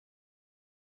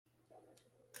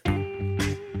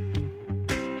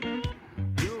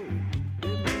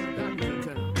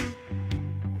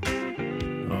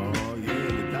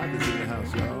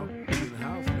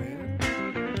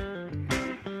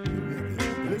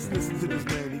let's listen to this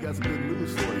man. He got some good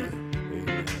news for you. Hey,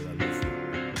 man,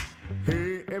 listen.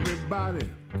 Hey, everybody,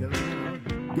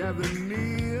 gather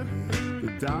near.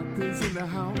 The doctor's in the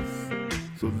house,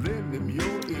 so lend him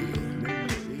your ear.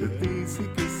 The things he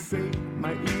can say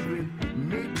might even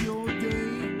make your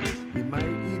day. He might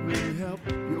even help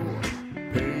your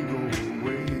pain go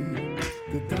away.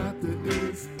 The doctor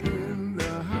is in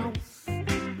the house.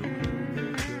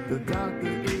 The doctor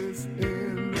is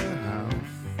in the house.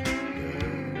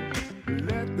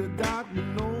 Let the doctor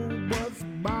know what's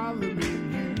bothering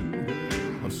you.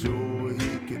 I'm sure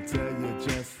he can tell you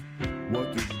just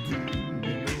what to do.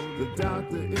 The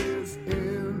doctor is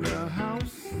in the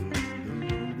house.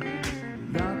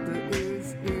 Doctor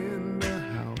is in the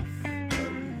house.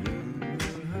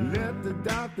 Let the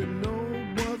doctor know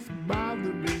what's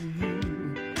bothering you.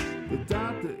 The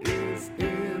doctor is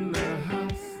in the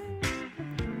house.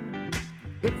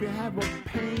 If you have a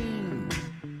pain,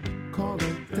 call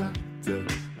a doctor.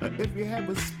 If you have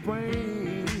a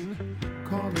sprain,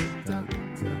 call a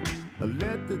doctor.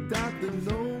 Let the doctor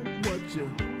know what you're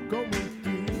going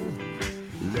through.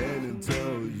 Let him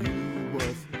tell you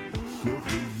what's good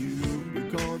for you.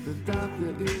 Because the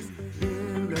doctor is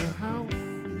in the house.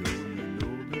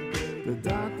 The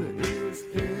doctor is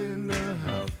in the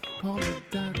house. Call a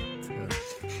doctor.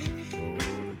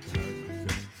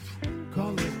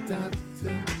 Call a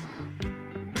doctor.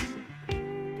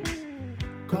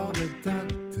 Call a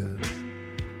doctor.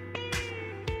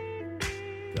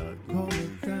 Call a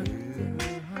doctor.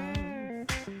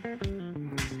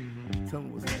 Tell me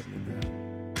what's happening now.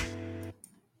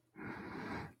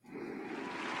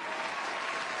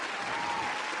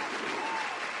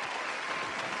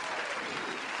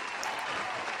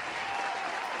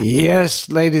 Yes,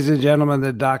 ladies and gentlemen,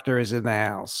 the doctor is in the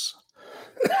house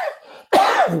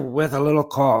with a little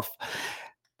cough.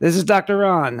 This is Dr.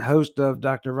 Ron, host of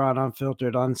Dr. Ron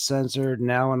Unfiltered, Uncensored,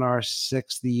 now in our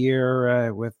 6th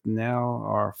year, with now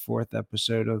our 4th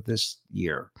episode of this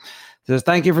year. So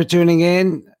thank you for tuning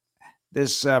in.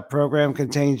 This program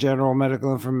contains general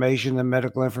medical information. The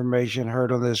medical information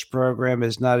heard on this program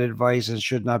is not advice and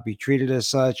should not be treated as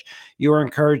such. You are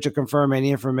encouraged to confirm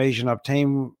any information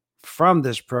obtained from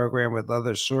this program with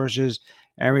other sources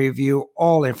and review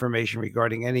all information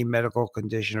regarding any medical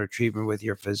condition or treatment with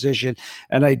your physician.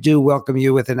 And I do welcome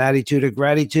you with an attitude of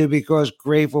gratitude, because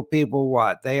grateful people,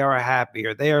 what? They are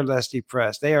happier. They are less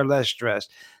depressed. They are less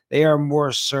stressed. They are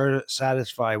more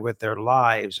satisfied with their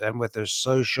lives and with their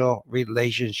social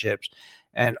relationships.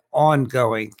 And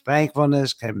ongoing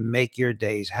thankfulness can make your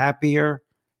days happier,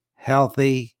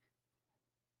 healthy,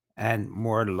 and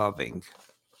more loving.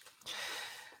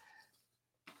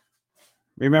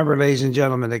 Remember, ladies and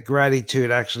gentlemen, that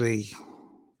gratitude actually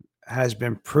has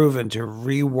been proven to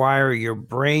rewire your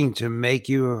brain to make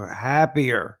you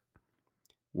happier.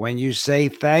 When you say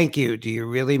thank you, do you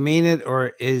really mean it, or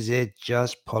is it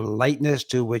just politeness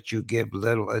to which you give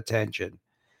little attention?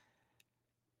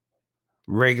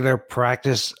 Regular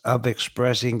practice of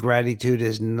expressing gratitude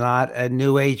is not a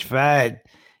new age fad.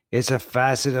 It's a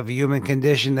facet of human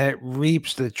condition that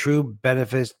reaps the true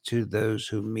benefits to those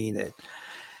who mean it.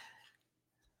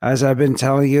 As I've been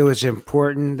telling you, it's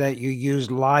important that you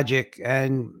use logic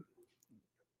and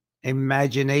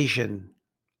imagination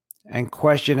and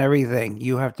question everything.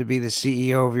 You have to be the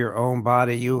CEO of your own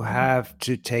body. You have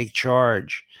to take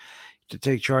charge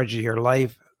of your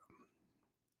life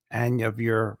and of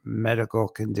your medical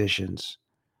conditions.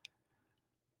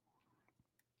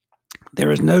 There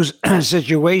is no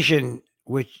situation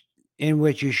in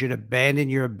which you should abandon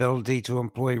your ability to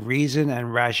employ reason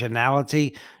and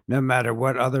rationality, no matter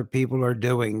what other people are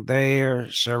doing. Their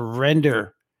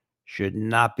surrender should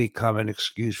not become an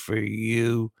excuse for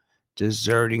you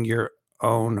deserting your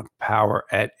own power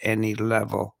at any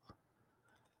level.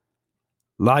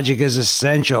 Logic is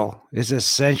essential. It's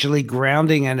essentially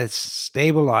grounding and it's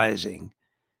stabilizing.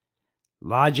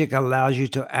 Logic allows you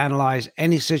to analyze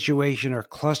any situation or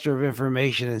cluster of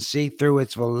information and see through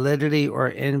its validity or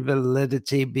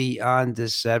invalidity beyond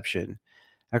deception.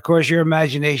 Of course, your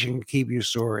imagination can keep you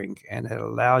soaring, and it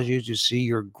allows you to see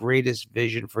your greatest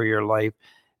vision for your life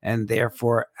and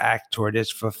therefore act toward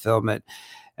its fulfillment.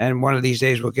 And one of these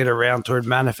days, we'll get around toward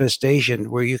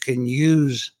manifestation, where you can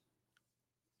use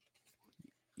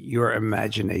your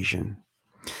imagination.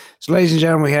 So, ladies and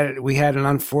gentlemen, we had an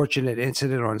unfortunate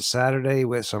incident on Saturday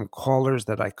with some callers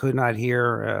that I could not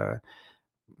hear,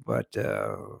 but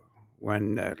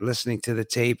when listening to the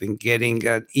tape and getting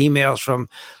emails from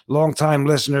longtime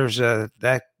listeners,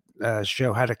 that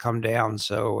show had to come down.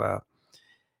 So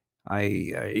I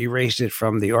erased it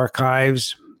from the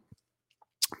archives,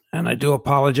 and I do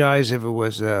apologize if it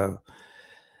was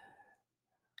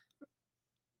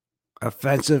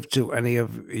offensive to any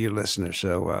of you listeners.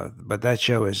 So, but that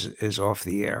show is off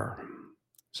the air.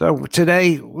 So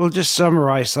today we'll just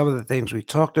summarize some of the things we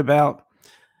talked about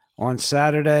on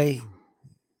Saturday,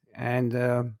 and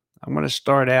I'm going to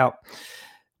start out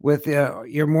with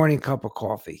your morning cup of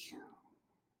coffee.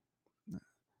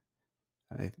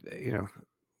 You know,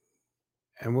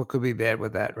 and what could be bad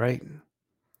with that, right?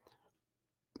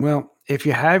 Well, if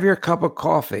you have your cup of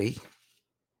coffee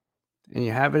and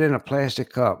you have it in a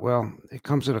plastic cup, well, it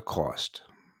comes at a cost.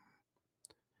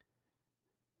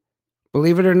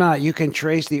 Believe it or not, you can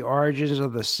trace the origins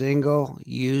of the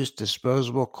single-use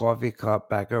disposable coffee cup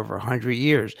back over 100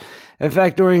 years. In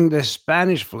fact, during the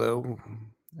Spanish flu,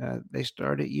 they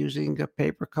started using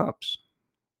paper cups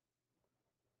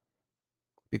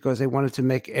because they wanted to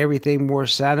make everything more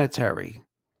sanitary.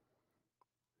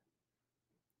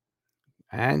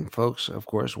 And folks, of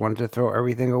course, wanted to throw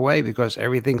everything away because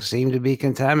everything seemed to be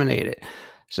contaminated.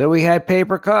 So we had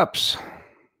paper cups.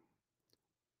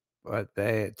 But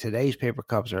today's paper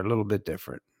cups are a little bit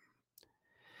different.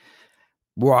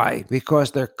 Why?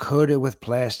 Because they're coated with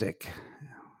plastic.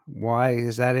 Why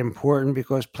is that important?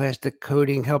 Because plastic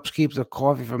coating helps keep the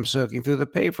coffee from soaking through the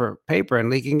paper and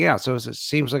leaking out. So it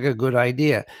seems like a good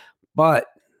idea. But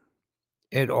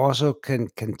it also can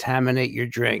contaminate your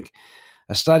drink.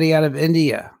 A study out of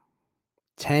India,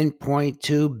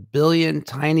 10.2 billion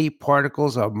tiny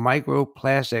particles of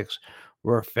microplastics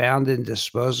were found in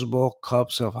disposable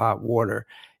cups of hot water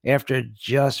after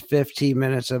just 15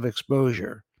 minutes of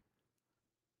exposure.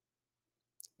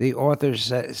 The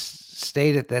authors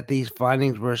stated that these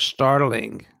findings were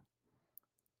startling.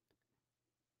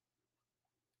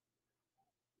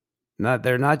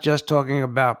 They're not just talking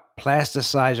about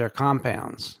plasticizer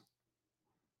compounds,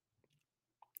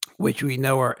 which we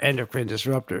know are endocrine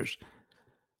disruptors,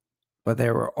 but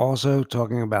they were also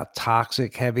talking about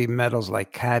toxic heavy metals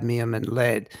like cadmium and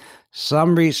lead.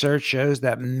 Some research shows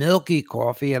that milky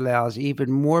coffee allows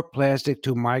even more plastic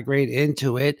to migrate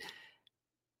into it,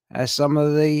 as some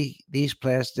of these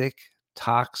plastic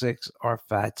toxics are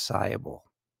fat soluble.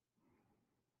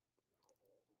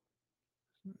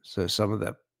 So some of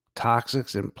the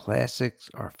toxics in plastics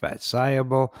are fat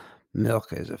soluble.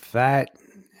 Milk is a fat,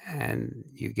 and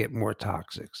you get more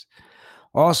toxics.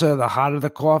 Also, the hotter the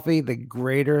coffee, the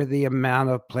greater the amount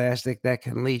of plastic that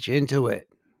can leach into it.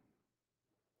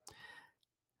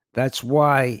 That's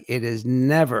why it is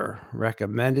never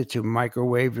recommended to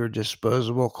microwave your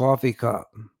disposable coffee cup.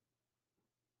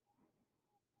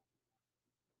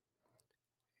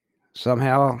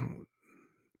 Somehow,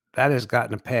 that has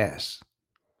gotten a pass.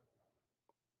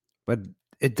 But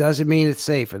it doesn't mean it's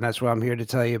safe, and that's why I'm here to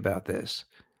tell you about this.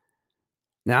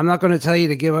 Now, I'm not going to tell you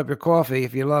to give up your coffee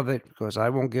if you love it, because I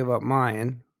won't give up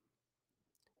mine.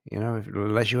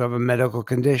 Unless you have a medical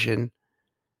condition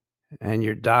and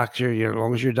your doctor, as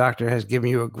long as your doctor has given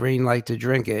you a green light to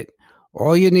drink it,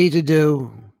 all you need to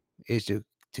do is to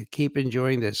keep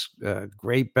enjoying this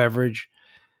great beverage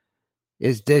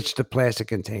is ditch the plastic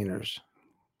containers.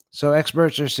 So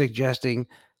experts are suggesting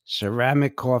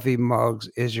ceramic coffee mugs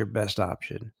is your best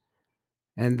option.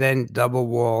 And then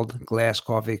double-walled glass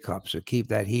coffee cups to keep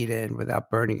that heat in without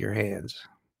burning your hands.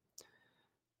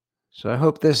 So I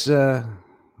hope this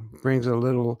brings a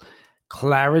little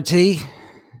clarity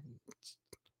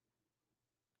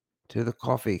to the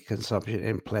coffee consumption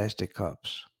in plastic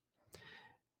cups.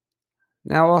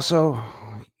 Now, also,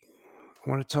 I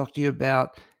want to talk to you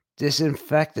about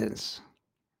disinfectants.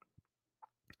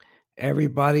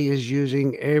 Everybody is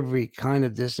using every kind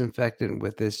of disinfectant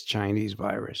with this Chinese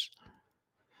virus.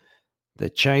 The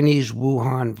Chinese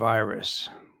Wuhan virus.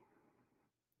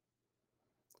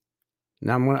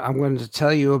 Now, I'm going to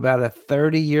tell you about a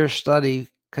 30-year study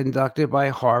conducted by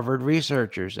Harvard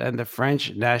researchers and the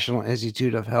French National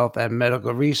Institute of Health and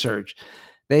Medical Research.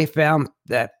 They found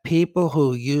that people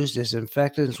who use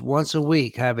disinfectants once a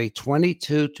week have a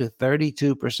 22 to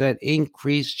 32%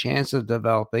 increased chance of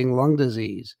developing lung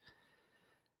disease.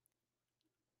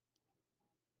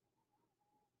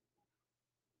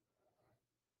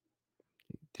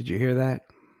 Did you hear that?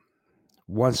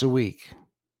 Once a week.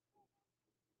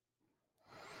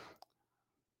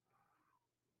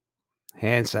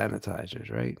 Hand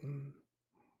sanitizers, right?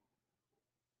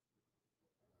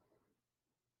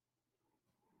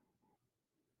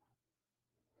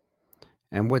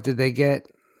 And what did they get?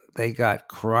 They got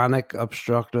chronic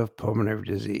obstructive pulmonary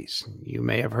disease. You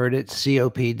may have heard it,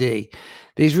 COPD.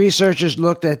 These researchers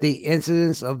looked at the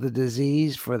incidence of the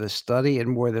disease for the study in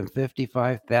more than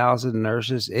 55,000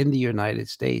 nurses in the United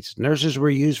States. Nurses were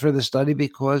used for the study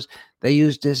because they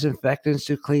used disinfectants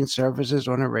to clean surfaces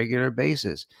on a regular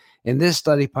basis. In this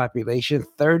study population,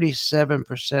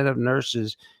 37% of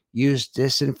nurses use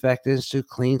disinfectants to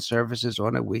clean surfaces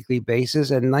on a weekly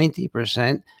basis, and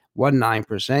 19%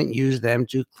 use them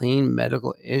to clean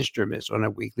medical instruments on a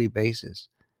weekly basis.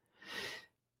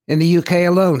 In the UK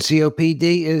alone,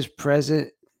 COPD is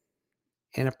present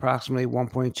in approximately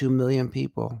 1.2 million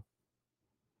people.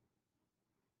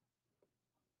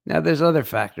 Now, there's other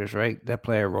factors, right, that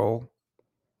play a role.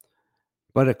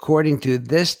 But according to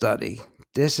this study,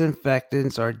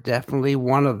 disinfectants are definitely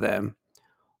one of them,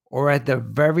 or at the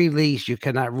very least, you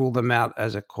cannot rule them out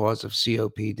as a cause of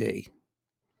COPD.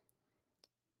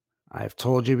 I've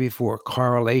told you before,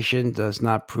 correlation does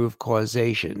not prove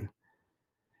causation.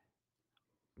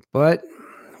 But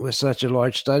with such a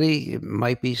large study, it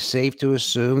might be safe to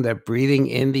assume that breathing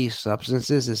in these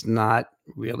substances is not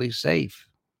really safe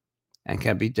and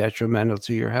can be detrimental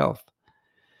to your health.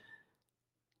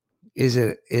 Is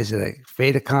it a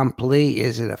fait accompli?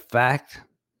 Is it a fact?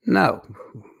 No.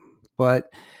 But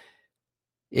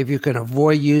if you can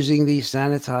avoid using these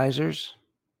sanitizers,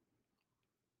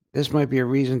 this might be a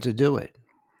reason to do it.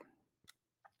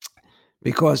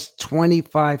 Because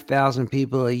 25,000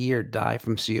 people a year die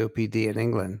from COPD in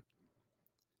England.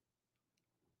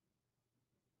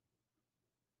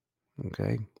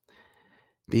 Okay.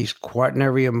 These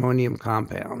quaternary ammonium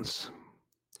compounds.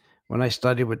 When I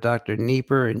studied with Dr.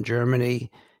 Nieper in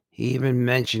Germany, he even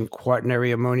mentioned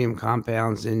quaternary ammonium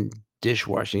compounds in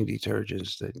dishwashing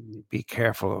detergents. That be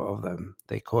careful of them.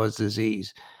 They cause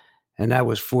disease. And that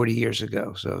was 40 years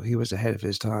ago. So he was ahead of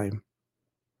his time.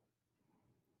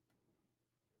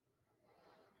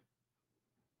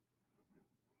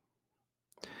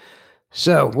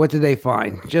 So what did they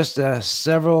find? Just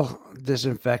several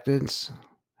disinfectants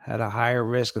had a higher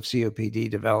risk of COPD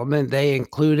development. They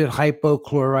included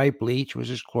hypochlorite bleach, which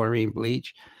is chlorine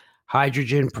bleach,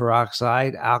 hydrogen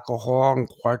peroxide, alcohol, and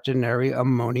quaternary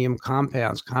ammonium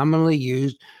compounds, commonly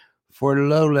used for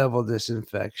low-level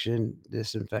disinfection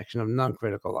of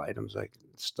non-critical items like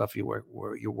stuff you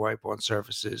wipe on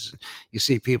surfaces. You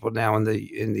see people now in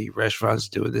the restaurants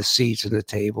doing the seats and the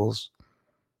tables.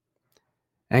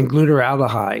 And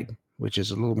glutaraldehyde, which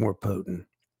is a little more potent.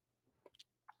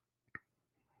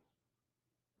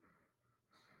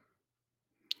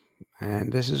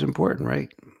 And this is important, right?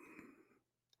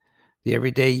 The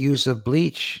everyday use of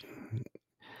bleach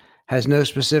has no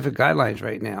specific guidelines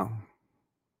right now,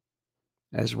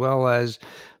 as well as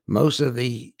most of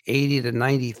the 80 to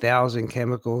 90,000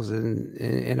 chemicals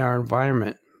in our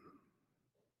environment.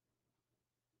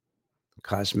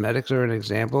 Cosmetics are an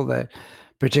example. That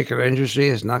particular industry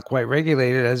is not quite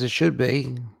regulated as it should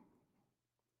be,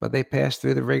 but they pass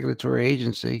through the regulatory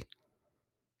agency,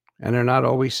 and they're not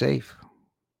always safe.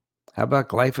 How about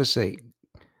glyphosate?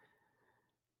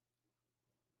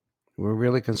 We're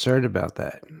really concerned about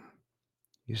that.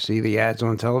 You see the ads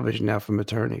on television now from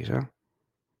attorneys, huh?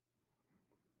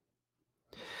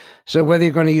 So whether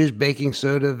you're going to use baking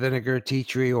soda, vinegar, tea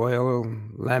tree oil,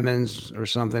 lemons, or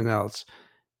something else,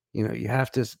 you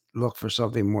have to look for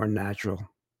something more natural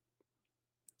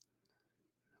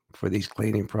for these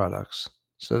cleaning products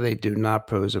so they do not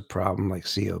pose a problem like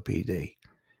COPD.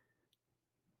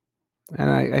 And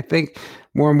I think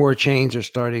more and more chains are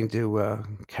starting to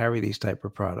carry these type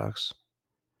of products.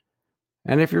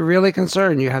 And if you're really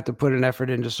concerned, you have to put an effort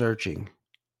into searching,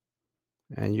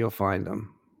 and you'll find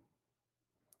them.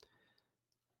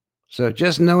 So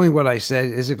just knowing what I said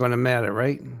isn't going to matter,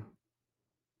 right?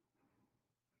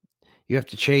 You have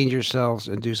to change yourselves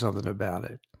and do something about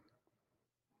it.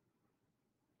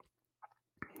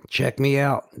 Check me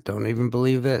out. Don't even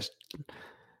believe this.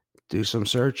 Do some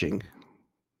searching.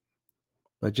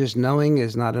 But just knowing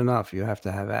is not enough. You have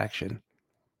to have action.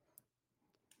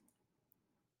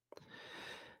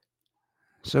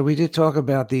 So we did talk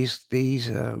about these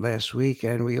last week,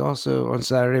 and we also on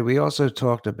Saturday we also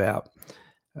talked about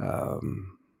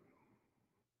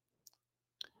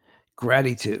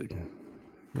gratitude,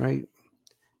 right?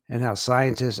 And how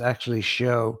scientists actually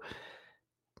show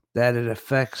that it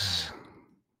affects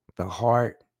the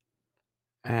heart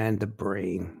and the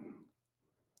brain.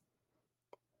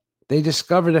 They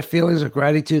discovered that feelings of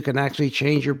gratitude can actually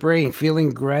change your brain. Feeling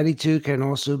gratitude can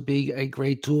also be a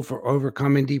great tool for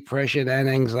overcoming depression and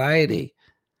anxiety.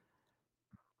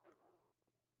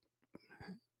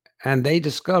 And they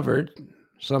discovered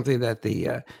something that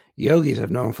the yogis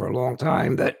have known for a long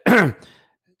time, that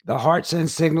the heart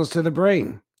sends signals to the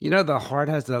brain. The heart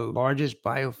has the largest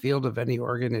biofield of any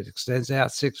organ. It extends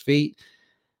out 6 feet.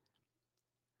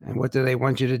 And what do they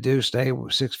want you to do? Stay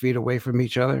 6 feet away from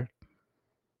each other?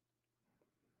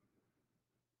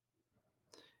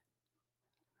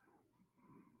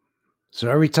 So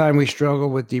every time we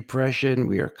struggle with depression,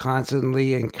 we are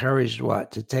constantly encouraged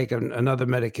to take another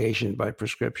medication by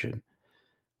prescription.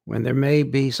 When there may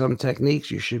be some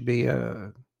techniques you should be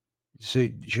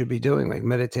doing, like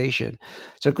meditation.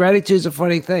 So gratitude is a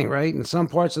funny thing, right? In some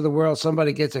parts of the world,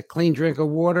 somebody gets a clean drink of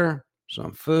water,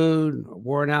 some food, a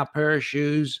worn out pair of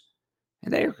shoes,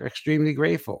 and they are extremely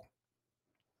grateful.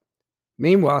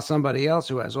 Meanwhile, somebody else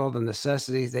who has all the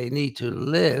necessities they need to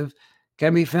live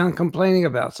can be found complaining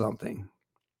about something.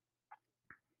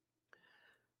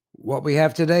 What we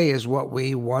have today is what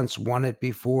we once wanted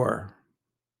before.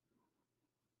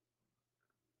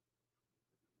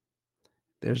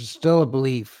 There's still a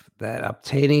belief that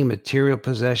obtaining material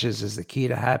possessions is the key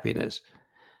to happiness.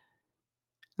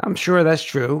 I'm sure that's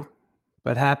true,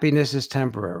 but happiness is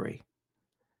temporary.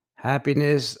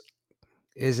 Happiness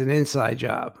is an inside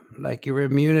job, like your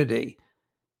immunity.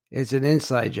 It's an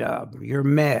inside job. Your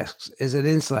masks is an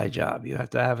inside job. You have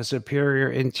to have a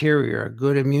superior interior, a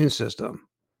good immune system.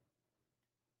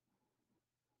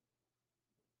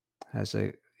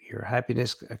 Your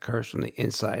happiness occurs from the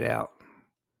inside out.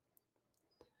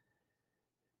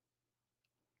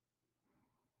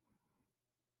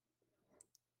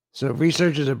 So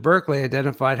researchers at Berkeley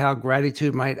identified how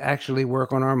gratitude might actually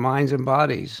work on our minds and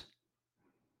bodies.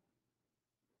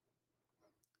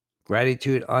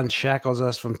 Gratitude unshackles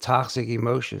us from toxic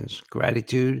emotions.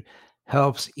 Gratitude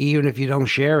helps even if you don't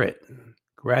share it.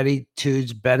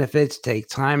 Gratitude's benefits take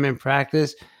time and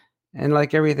practice. And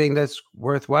like everything that's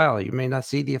worthwhile, you may not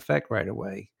see the effect right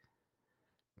away.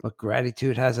 But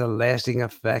gratitude has a lasting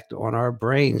effect on our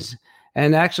brains.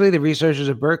 And actually, the researchers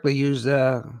at Berkeley used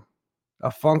that's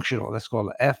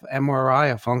called an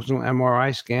fMRI, a functional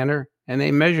MRI scanner, and they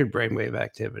measured brainwave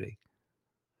activity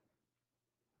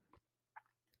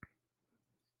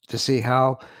to see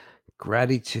how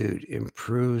gratitude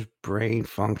improves brain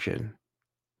function.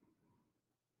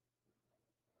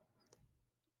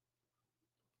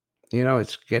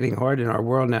 It's getting hard in our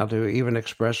world now to even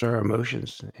express our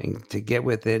emotions and to get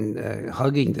within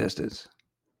hugging distance.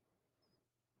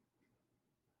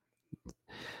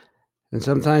 And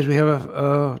sometimes we have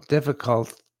a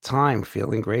difficult time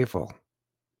feeling grateful.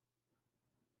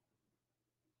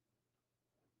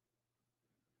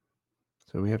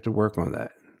 So we have to work on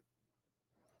that.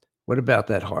 What about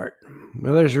that heart?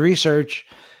 Well, there's research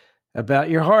about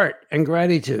your heart and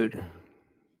gratitude.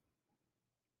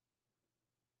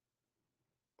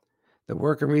 The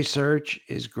work and research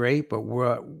is great, but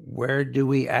where do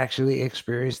we actually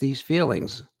experience these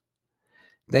feelings?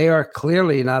 They are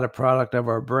clearly not a product of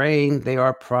our brain. They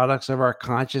are products of our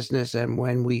consciousness, and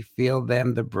when we feel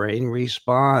them, the brain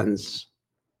responds.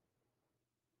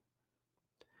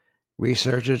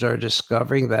 Researchers are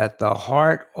discovering that the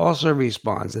heart also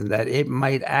responds and that it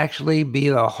might actually be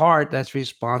the heart that's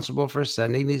responsible for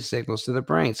sending these signals to the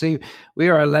brain. See, we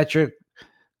are electrical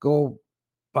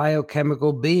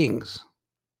biochemical beings.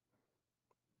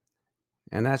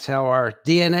 And that's how our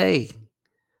DNA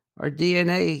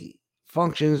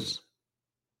functions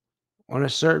on a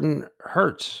certain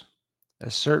hertz, a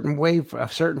certain wave, a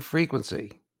certain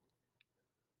frequency.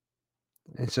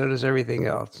 And so does everything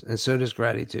else. And so does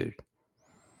gratitude.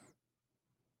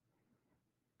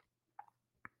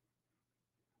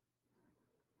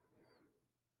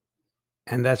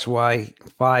 And that's why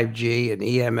 5G and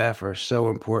EMF are so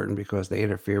important, because they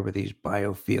interfere with these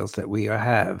biofields that we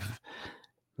have,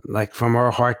 like from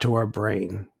our heart to our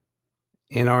brain,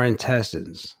 in our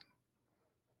intestines.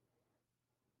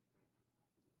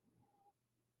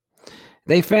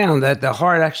 They found that the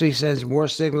heart actually sends more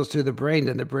signals to the brain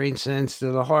than the brain sends to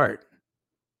the heart.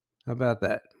 How about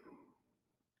that?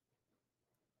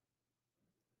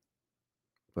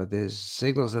 But the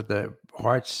signals that the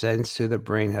heart sends to the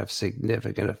brain have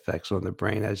significant effects on the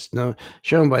brain, as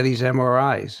shown by these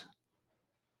MRIs.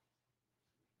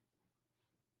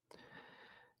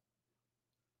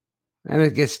 And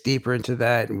it gets deeper into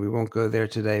that, and we won't go there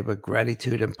today, but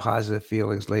gratitude and positive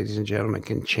feelings, ladies and gentlemen,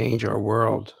 can change our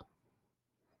world.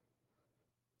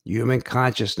 Human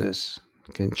consciousness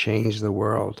can change the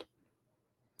world.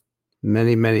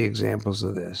 Many, many examples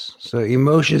of this. So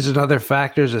emotions and other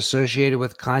factors associated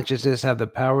with consciousness have the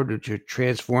power to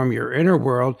transform your inner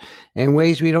world in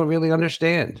ways we don't really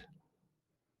understand.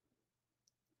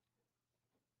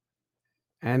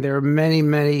 And there are many,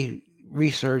 many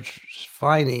research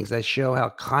findings that show how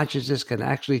consciousness can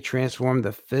actually transform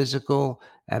the physical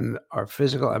and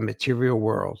material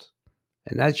world.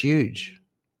 And that's huge.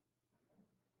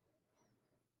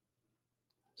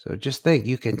 So just think,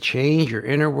 you can change your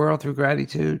inner world through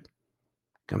gratitude,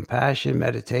 compassion,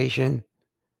 meditation.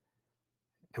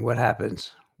 And what happens?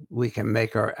 We can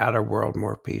make our outer world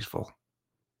more peaceful.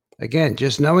 Again,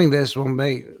 just knowing this will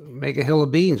make a hill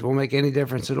of beans, won't make any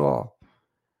difference at all.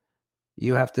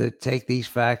 You have to take these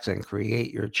facts and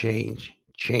create your change.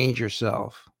 Change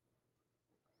yourself.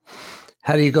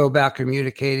 How do you go about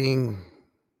communicating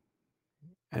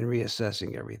and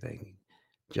reassessing everything?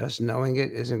 Just knowing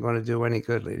it isn't going to do any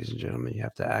good, ladies and gentlemen. You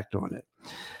have to act on it.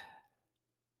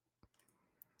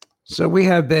 So we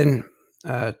have been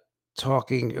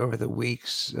talking over the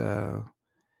weeks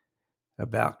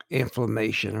about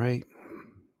inflammation, right?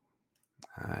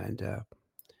 And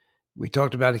we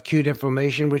talked about acute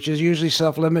inflammation, which is usually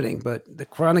self-limiting, but the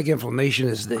chronic inflammation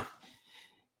is the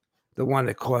one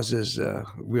that causes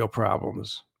real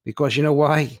problems. Because you know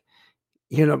why?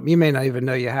 You may not even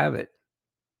know you have it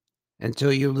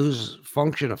until you lose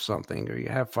function of something, or you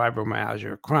have fibromyalgia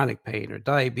or chronic pain or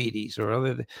diabetes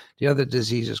or the other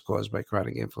diseases caused by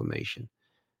chronic inflammation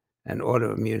and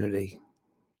autoimmunity.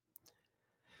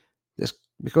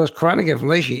 Because chronic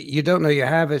inflammation, you don't know you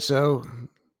have it, so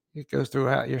it goes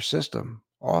throughout your system,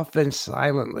 often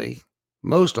silently,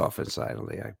 most often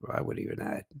silently, I would even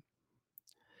add.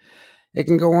 It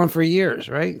can go on for years,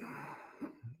 right?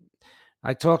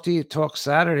 I talked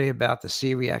Saturday about the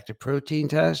C-reactive protein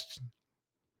test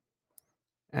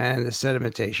and the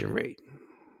sedimentation rate.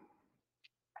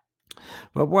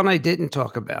 But one I didn't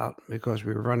talk about, because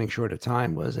we were running short of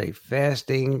time, was a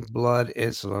fasting blood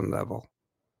insulin level.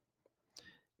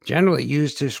 Generally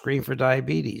used to screen for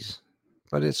diabetes,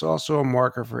 but it's also a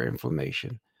marker for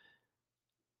inflammation.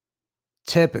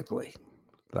 Typically,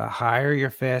 the higher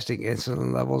your fasting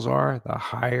insulin levels are, the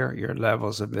higher your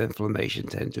levels of inflammation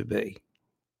tend to be.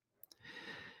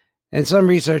 And some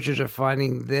researchers are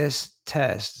finding this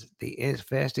test, the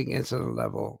fasting insulin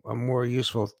level, a more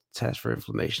useful test for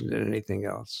inflammation than anything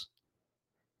else.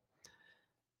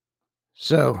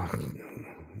 So,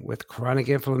 with chronic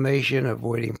inflammation,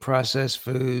 avoiding processed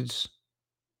foods,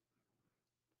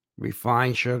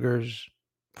 refined sugars,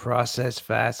 processed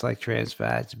fats like trans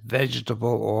fats,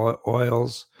 vegetable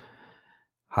oils,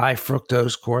 high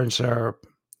fructose corn syrup,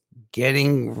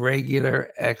 getting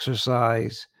regular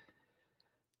exercise,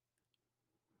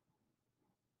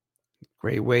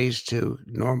 great ways to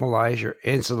normalize your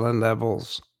insulin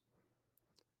levels.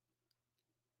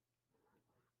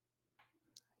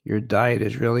 Your diet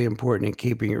is really important in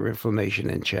keeping your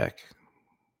inflammation in check.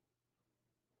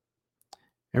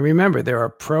 And remember, there are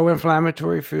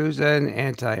pro-inflammatory foods and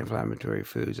anti-inflammatory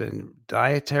foods, and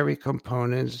dietary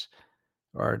components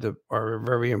are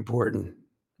very important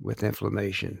with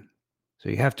inflammation. So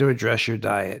you have to address your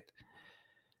diet.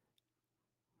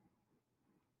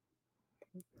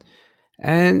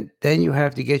 And then you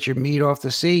have to get your meat off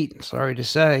the seat, sorry to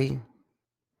say.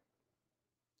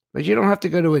 But you don't have to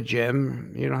go to a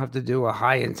gym. You don't have to do a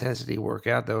high-intensity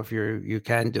workout, though if you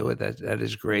can do it, that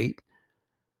is great.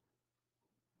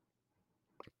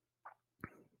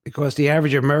 Because the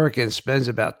average American spends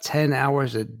about 10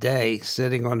 hours a day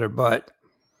sitting on their butt.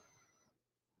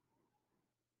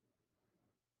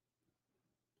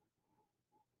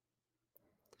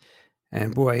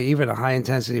 And boy, even a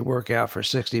high-intensity workout for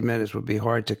 60 minutes would be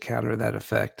hard to counter that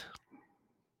effect.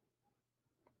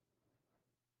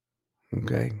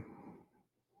 Okay?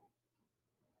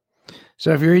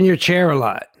 So if you're in your chair a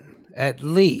lot, at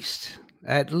least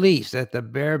at the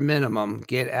bare minimum,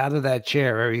 get out of that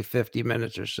chair every 50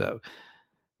 minutes or so.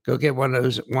 Go get one of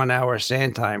those 1-hour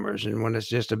sand timers, and when it's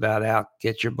just about out,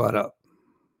 get your butt up.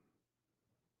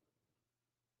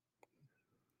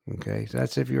 Okay, so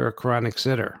that's if you're a chronic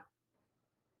sitter.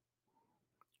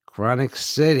 Chronic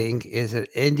sitting is an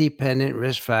independent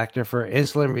risk factor for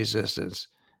insulin resistance.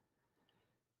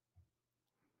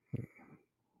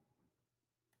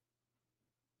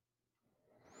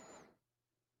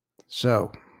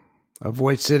 So,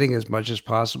 avoid sitting as much as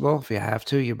possible. If you have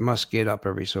to, you must get up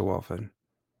every so often.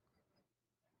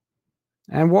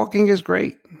 And walking is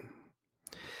great.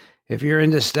 If you're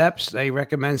into steps, they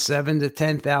recommend 7,000 to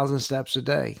 10,000 steps a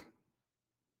day.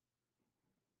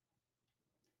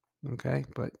 Okay,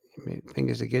 but the thing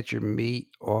is to get your meat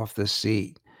off the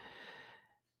seat.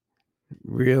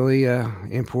 Really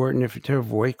important to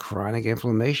avoid chronic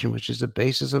inflammation, which is the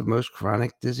basis of most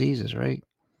chronic diseases, right?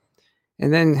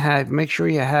 And then make sure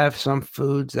you have some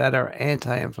foods that are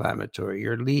anti-inflammatory.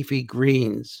 Your leafy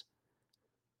greens,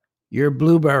 your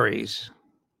blueberries,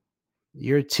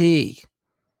 your tea,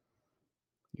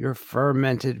 your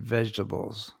fermented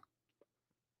vegetables.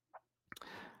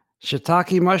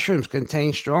 Shiitake mushrooms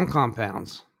contain strong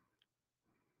compounds,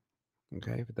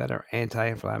 okay, that are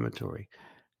anti-inflammatory.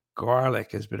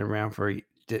 Garlic has been around for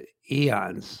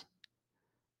eons,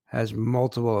 has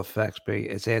multiple effects.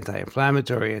 It's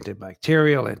anti-inflammatory,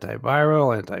 antibacterial,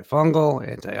 antiviral, antifungal,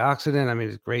 antioxidant. I mean,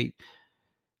 it's great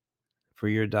for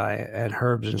your diet, and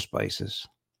herbs and spices.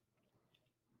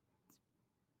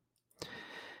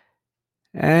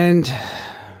 And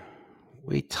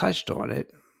we touched on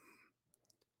it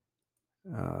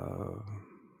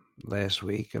last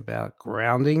week about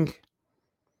grounding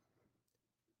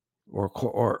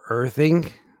or earthing.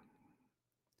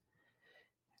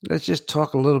 Let's just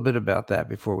talk a little bit about that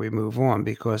before we move on,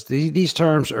 because these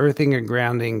terms, earthing and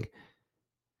grounding,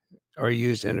 are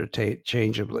used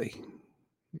interchangeably.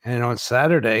 And on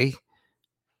Saturday,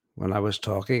 when I was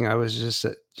talking, I was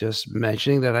just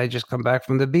mentioning that I just come back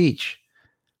from the beach,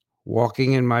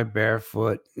 walking in my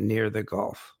barefoot near the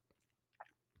Gulf.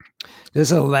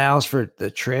 This allows for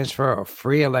the transfer of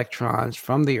free electrons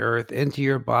from the earth into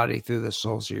your body through the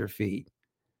soles of your feet.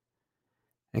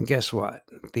 And guess what?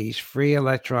 These free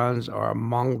electrons are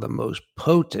among the most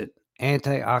potent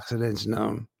antioxidants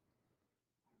known.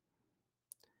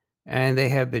 And they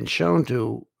have been shown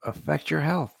to affect your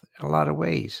health in a lot of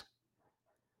ways.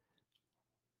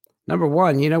 Number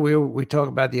one, we talk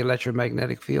about the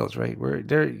electromagnetic fields, right?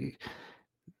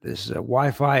 There's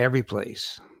Wi-Fi every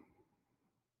place.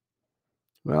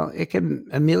 Well, it can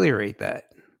ameliorate that.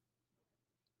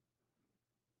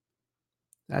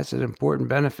 That's an important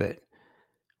benefit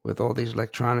with all these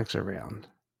electronics around,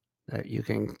 that you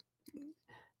can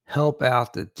help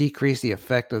out to decrease the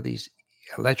effect of these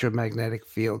electromagnetic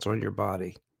fields on your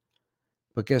body.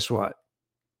 But guess what?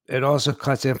 It also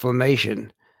cuts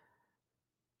inflammation.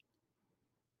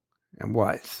 And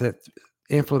what?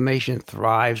 Inflammation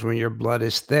thrives when your blood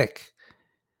is thick.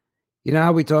 You know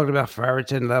how we talked about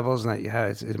ferritin levels and how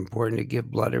it's important to give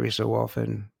blood every so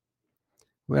often?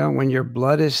 Well, when your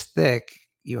blood is thick,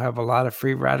 you have a lot of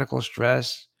free radical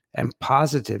stress and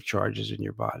positive charges in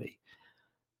your body.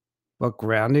 But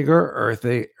grounding or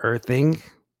earthing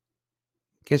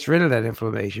gets rid of that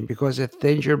inflammation because it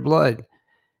thins your blood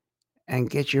and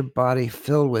gets your body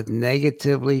filled with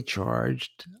negatively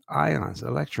charged ions,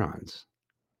 electrons.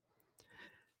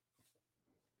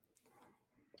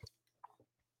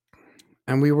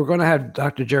 And we were going to have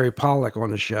Dr. Jerry Pollack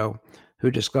on the show,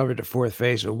 who discovered the fourth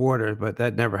phase of water, but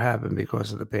that never happened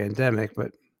because of the pandemic,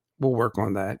 but we'll work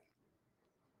on that.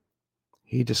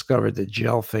 He discovered the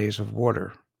gel phase of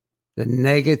water, the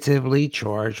negatively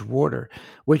charged water,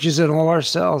 which is in all our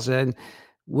cells and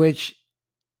which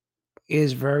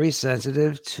is very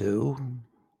sensitive to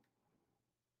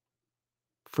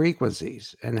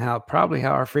frequencies and how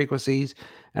our frequencies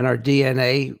and our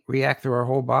DNA react through our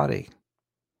whole body.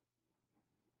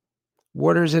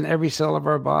 Water is in every cell of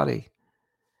our body.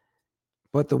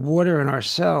 But the water in our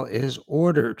cell is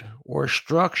ordered or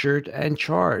structured and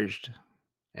charged.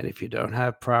 And if you don't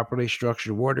have properly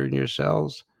structured water in your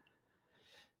cells,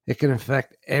 it can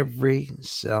affect every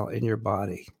cell in your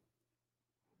body.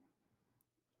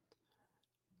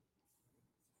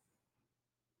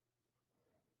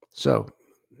 So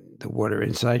the water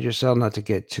inside your cell, not to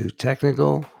get too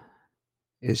technical,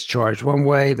 is charged one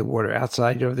way. The water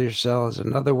outside of your cell is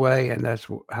another way. And that's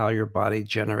how your body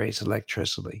generates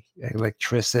electricity.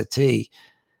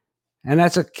 And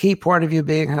that's a key part of you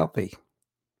being healthy.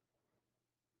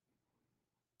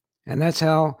 And that's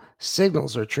how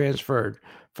signals are transferred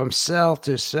from cell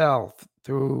to cell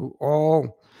through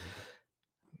all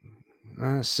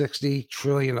 60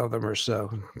 trillion of them or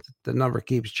so. The number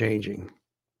keeps changing.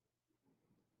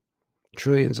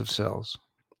 Trillions of cells.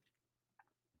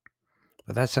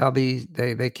 But that's how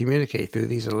they communicate, through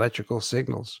these electrical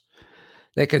signals.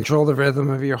 They control the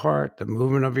rhythm of your heart, the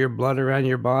movement of your blood around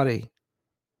your body.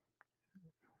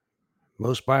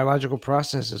 Most biological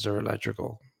processes are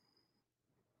electrical.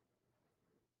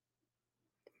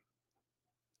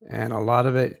 And a lot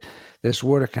of it, this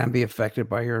water can be affected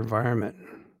by your environment.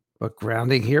 But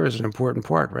grounding here is an important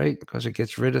part, right? Because it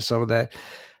gets rid of some of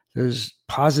those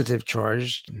positive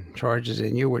charges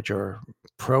in you, which are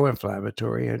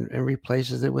pro-inflammatory, and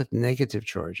replaces it with negative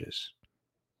charges.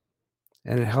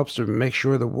 And it helps to make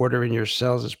sure the water in your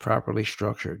cells is properly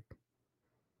structured.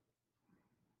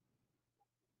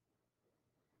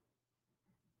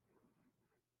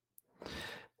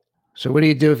 So what do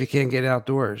you do if you can't get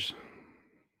outdoors?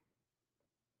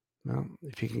 Well,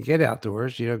 if you can get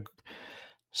outdoors,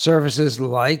 surfaces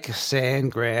like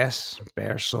sand, grass,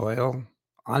 bare soil,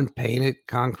 unpainted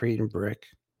concrete and brick.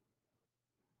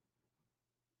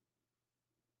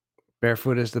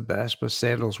 Barefoot is the best, but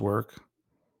sandals work.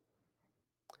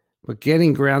 But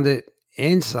getting grounded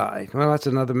inside, well, that's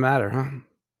another matter, huh?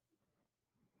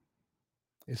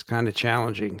 It's kind of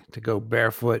challenging to go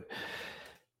barefoot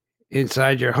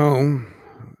inside your home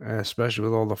especially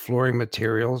with all the flooring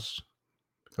materials,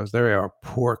 because they are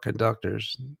poor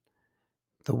conductors.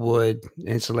 The wood,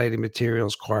 insulating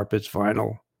materials, carpets,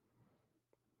 vinyl.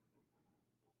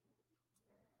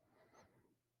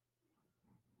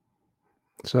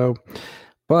 So,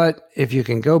 but if you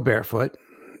can go barefoot,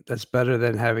 that's better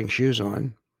than having shoes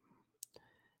on.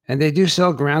 And they do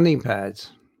sell grounding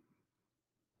pads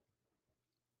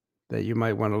that you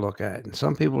might want to look at. And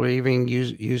some people are even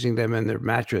using them in their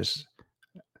mattress.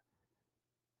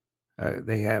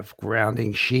 They have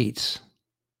grounding sheets.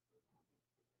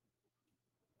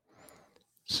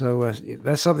 So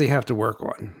that's something you have to work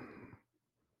on.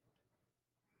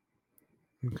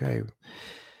 Okay.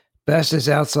 Best is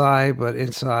outside, but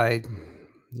inside,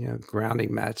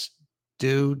 grounding mats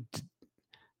do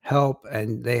help,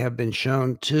 and they have been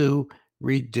shown to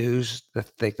reduce the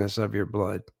thickness of your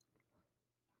blood.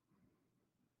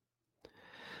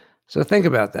 So think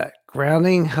about that.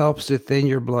 Grounding helps to thin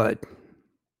your blood.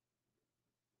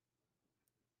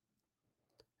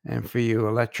 And for you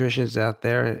electricians out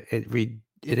there, it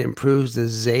improves the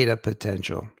zeta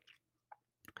potential.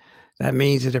 That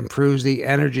means it improves the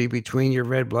energy between your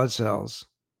red blood cells.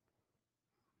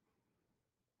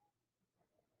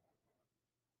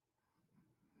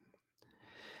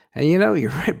 And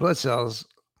your red blood cells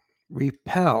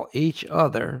repel each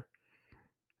other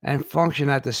and function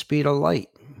at the speed of light.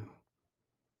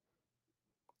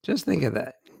 Just think of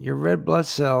that. Your red blood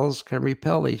cells can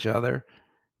repel each other,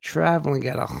 traveling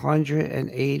at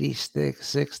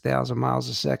 186,000 miles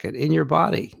a second in your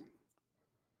body.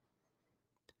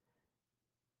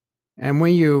 And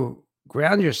when you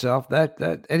ground yourself, that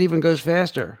it even goes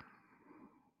faster.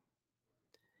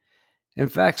 In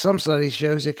fact, some studies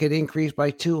shows it could increase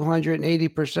by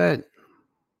 280%.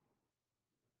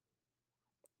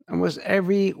 Almost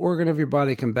every organ of your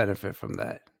body can benefit from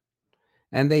that.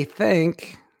 And they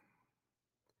think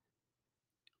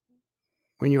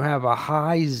when you have a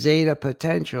high zeta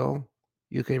potential,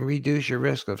 you can reduce your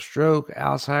risk of stroke,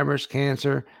 Alzheimer's,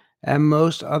 cancer, and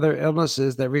most other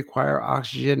illnesses that require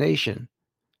oxygenation.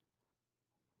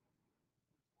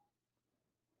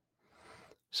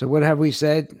 So what have we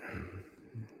said?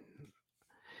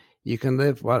 You can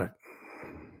live, a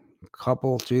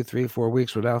couple, 2, 3, 4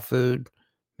 weeks without food,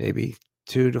 maybe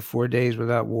 2 to 4 days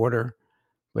without water,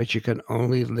 but you can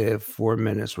only live 4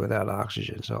 minutes without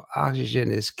oxygen. So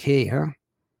oxygen is key, huh?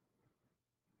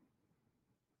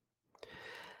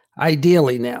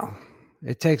 Ideally now,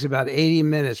 it takes about 80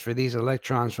 minutes for these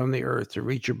electrons from the earth to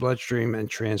reach your bloodstream and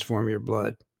transform your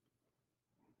blood.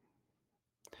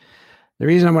 The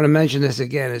reason I want to mention this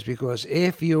again is because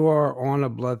if you are on a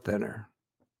blood thinner,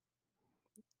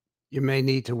 you may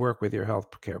need to work with your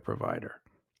healthcare provider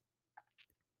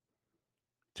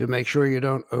to make sure you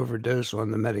don't overdose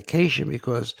on the medication,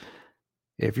 because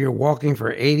if you're walking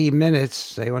for 80 minutes,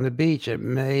 say on the beach, it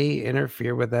may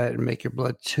interfere with that and make your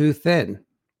blood too thin.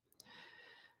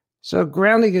 So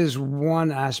grounding is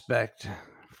one aspect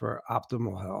for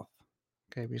optimal health,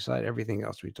 okay, beside everything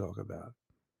else we talk about.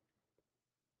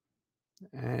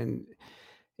 And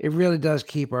it really does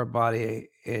keep our body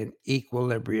in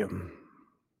equilibrium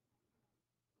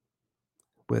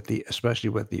especially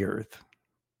with the earth.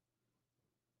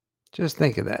 Just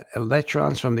think of that.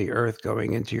 Electrons from the earth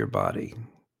going into your body,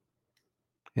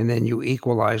 and then you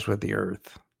equalize with the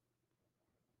earth.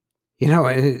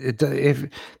 If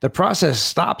the process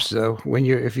stops though, when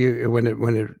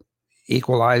it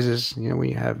equalizes, when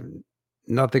you have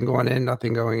nothing going in,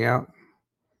 nothing going out,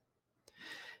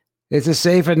 it's as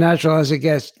safe and natural as it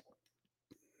gets,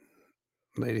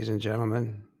 ladies and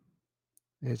gentlemen.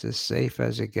 It's as safe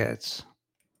as it gets.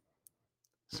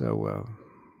 So,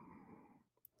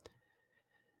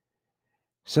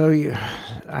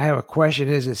 I have a question.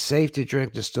 Is it safe to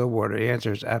drink distilled water? The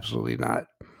answer is absolutely not.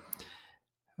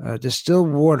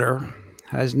 Distilled water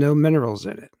has no minerals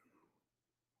in it.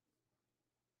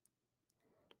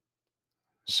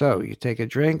 So you take a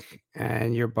drink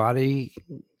and your body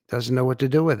doesn't know what to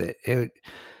do with it.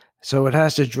 So it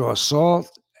has to draw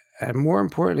salt, and more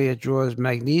importantly, it draws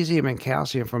magnesium and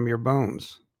calcium from your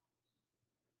bones.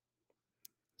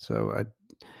 So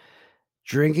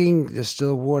drinking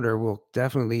distilled water will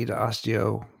definitely lead to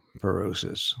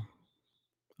osteoporosis,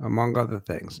 among other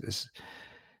things.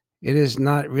 It is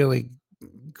not really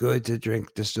good to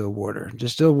drink distilled water.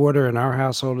 Distilled water in our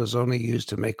household is only used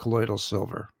to make colloidal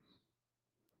silver.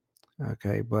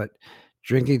 Okay, but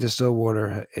drinking distilled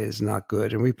water is not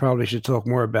good, and we probably should talk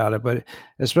more about it. But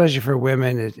especially for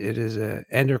women, it is an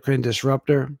endocrine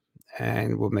disruptor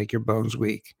and will make your bones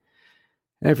weak.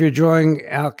 And if you're drawing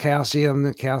out calcium,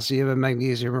 the calcium and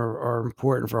magnesium are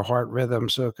important for heart rhythm,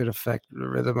 so it could affect the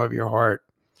rhythm of your heart.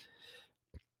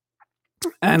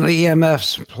 And the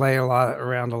EMFs play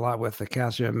around a lot with the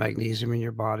calcium and magnesium in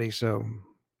your body, so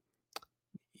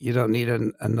you don't need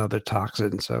another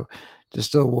toxin. So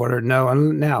distilled water, no.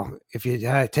 And now, if you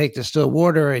take distilled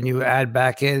water and you add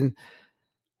back in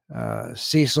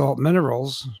sea salt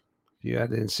minerals, you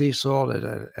add in sea salt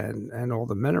and all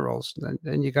the minerals,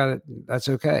 then you got it. That's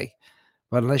okay.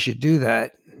 But unless you do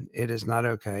that, it is not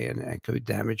okay, and it could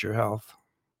damage your health.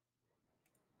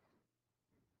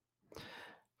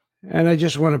 And I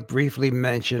just want to briefly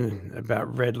mention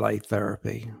about red light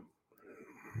therapy.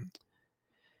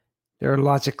 There are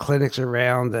lots of clinics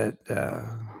around that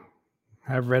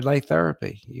have red light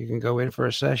therapy. You can go in for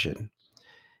a session.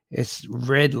 It's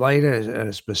red light at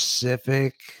a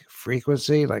specific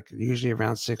frequency, like usually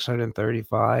around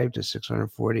 635 to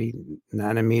 640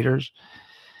 nanometers.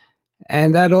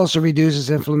 And that also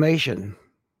reduces inflammation.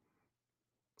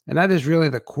 And that is really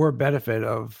the core benefit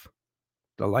of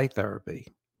the light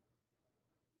therapy.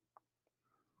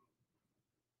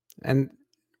 And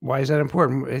why is that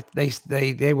important?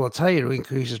 They will tell you it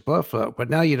increases blood flow, but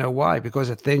now you know why,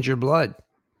 because it thins your blood.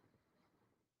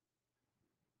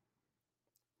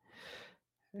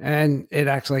 And it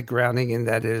acts like grounding, and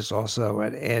that is also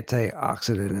an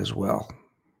antioxidant as well.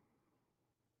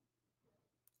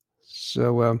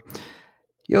 So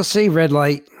you'll see red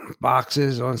light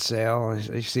boxes on sale.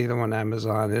 You see them on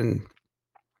Amazon and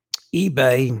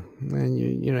eBay, and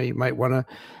you might want to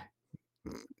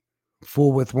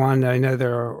fool with one. I know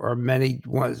there are many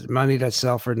that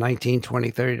sell for $19,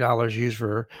 $20, $30 used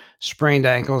for sprained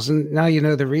ankles, and now you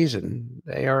know the reason.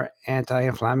 They are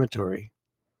anti-inflammatory.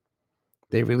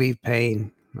 They relieve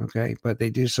pain, okay, but they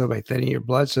do so by thinning your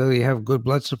blood, so you have good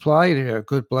blood supply. You have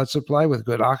good blood supply with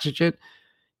good oxygen.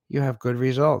 You have good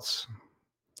results.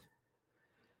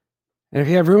 And if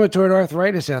you have rheumatoid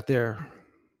arthritis out there,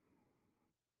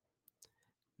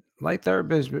 light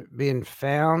therapy is being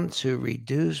found to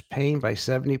reduce pain by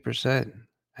 70%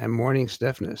 and morning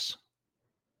stiffness.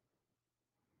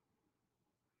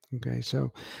 Okay,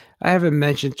 so I haven't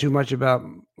mentioned too much about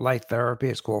light therapy.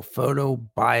 It's called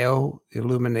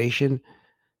photobioillumination,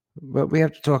 but we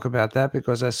have to talk about that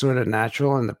because that's sort of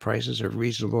natural and the prices are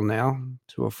reasonable now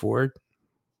to afford.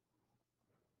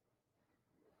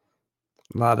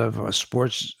 A lot of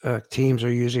sports teams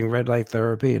are using red light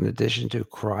therapy in addition to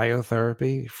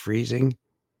cryotherapy, freezing,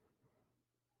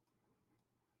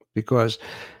 because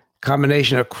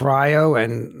combination of cryo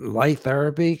and light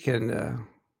therapy can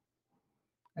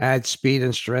add speed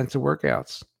and strength to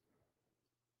workouts.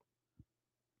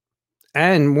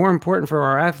 And more important for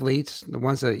our athletes, the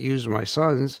ones that use my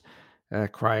son's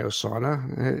cryo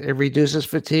sauna, it reduces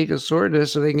fatigue and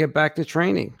soreness so they can get back to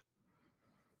training.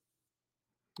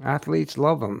 Athletes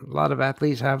love them. A lot of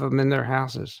athletes have them in their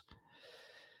houses.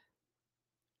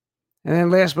 And then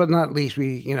last but not least,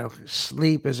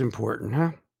 sleep is important,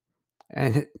 huh?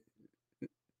 And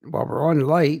while we're on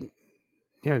light,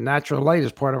 natural light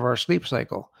is part of our sleep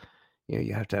cycle.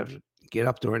 You have to get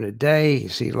up during the day, you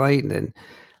see light, and then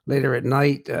later at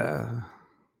night,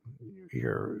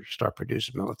 you start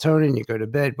producing melatonin, you go to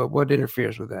bed. But what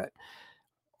interferes with that?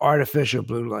 Artificial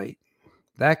blue light.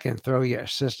 That can throw your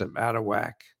system out of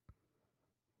whack.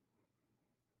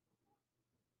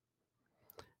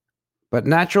 But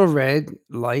natural red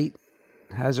light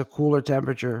has a cooler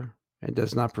temperature and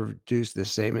does not produce the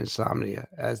same insomnia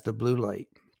as the blue light.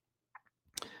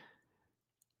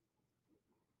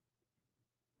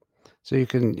 So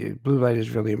blue light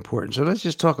is really important. So let's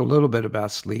just talk a little bit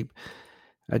about sleep.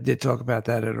 I did talk about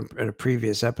that in a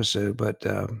previous episode, but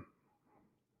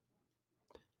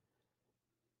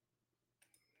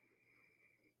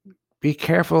be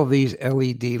careful of these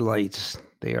LED lights.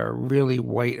 They are really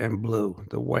white and blue.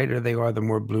 The whiter they are, the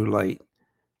more blue light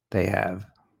they have.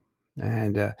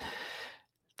 And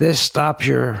this stops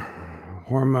your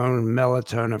hormone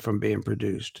melatonin from being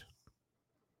produced.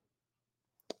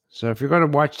 So if you're going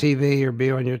to watch TV or be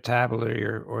on your tablet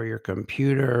or your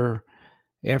computer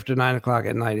after 9 o'clock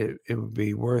at night, it would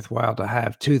be worthwhile to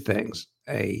have two things: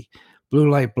 a blue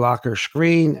light blocker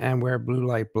screen and wear blue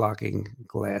light blocking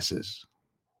glasses.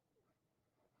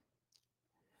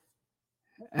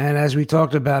 And as we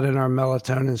talked about in our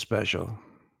melatonin special,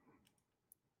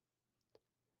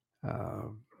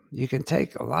 you can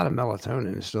take a lot of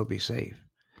melatonin and still be safe.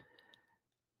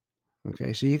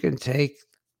 Okay, so you can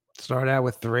start out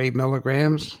with 3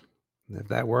 milligrams. If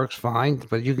that works, fine.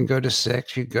 But you can go to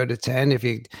 6. You can go to 10. If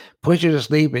you push you to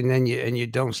sleep and then you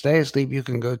don't stay asleep, you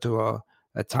can go to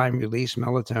a time release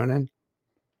melatonin.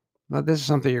 Now, this is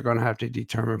something you're going to have to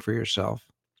determine for yourself.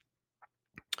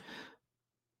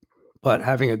 But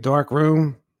having a dark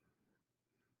room,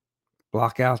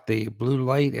 block out the blue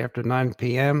light after 9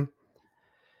 p.m.,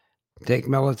 Take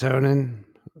melatonin.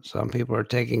 Some people are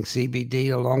taking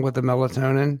CBD along with the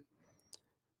melatonin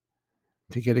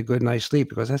to get a good night's sleep,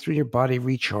 because that's when your body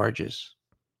recharges.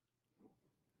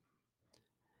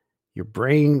 Your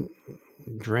brain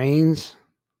drains,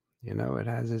 it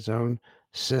has its own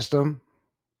system.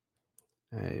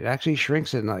 It actually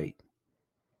shrinks at night.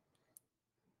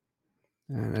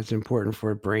 And that's important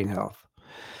for brain health.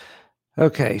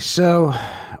 Okay, so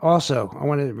also, I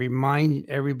want to remind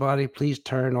everybody, please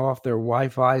turn off their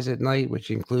Wi-Fi's at night, which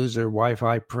includes their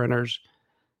Wi-Fi printers.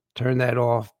 Turn that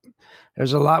off.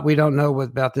 There's a lot we don't know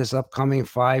about this upcoming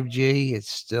 5G.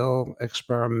 It's still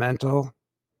experimental.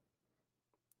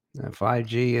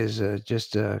 5G is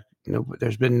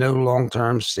there's been no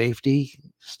long-term safety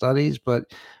studies, but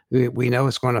we know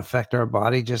it's going to affect our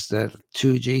body just that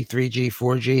 2G, 3G,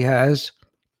 4G has.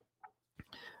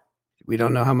 We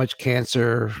don't know how much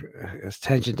cancer,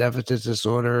 attention deficit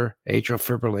disorder, atrial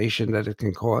fibrillation that it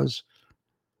can cause.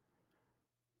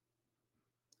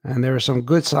 And there are some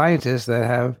good scientists that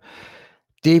have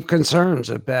deep concerns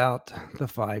about the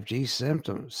 5G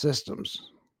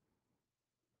systems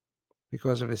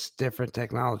because of its different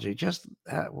technology. Just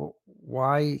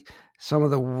why some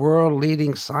of the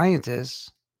world-leading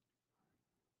scientists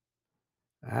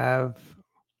have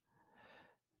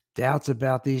doubts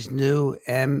about these new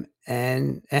mRNA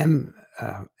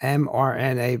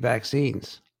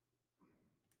vaccines.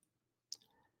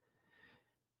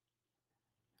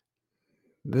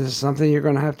 This is something you're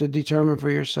going to have to determine for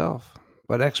yourself.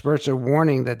 But experts are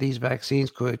warning that these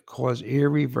vaccines could cause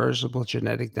irreversible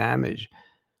genetic damage.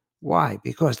 Why?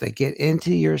 Because they get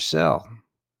into your cell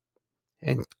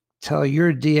and tell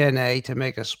your DNA to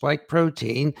make a spike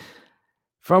protein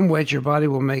from which your body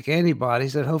will make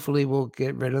antibodies that hopefully will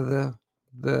get rid of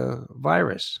the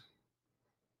virus.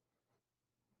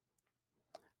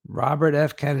 Robert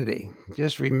F. Kennedy.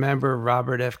 Just remember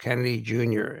Robert F. Kennedy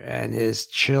Jr. and his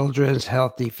Children's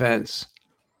Health Defense.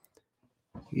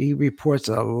 He reports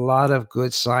a lot of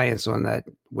good science on that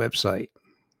website.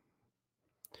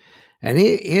 And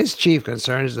his chief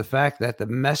concern is the fact that the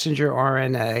messenger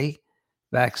RNA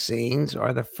vaccines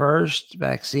are the first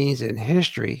vaccines in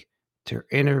history to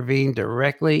intervene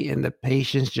directly in the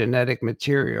patient's genetic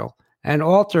material and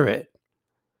alter it.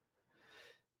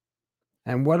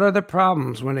 And what are the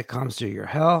problems when it comes to your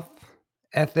health,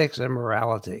 ethics, and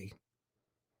morality?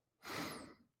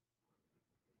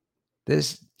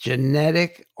 This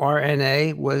genetic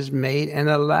RNA was made in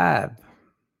a lab.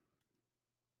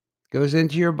 Goes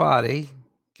into your body,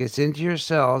 gets into your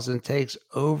cells, and takes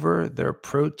over their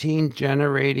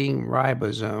protein-generating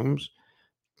ribosomes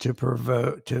to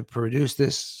produce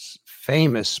this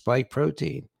famous spike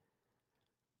protein.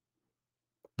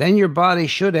 Then your body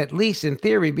should, at least in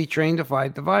theory, be trained to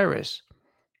fight the virus.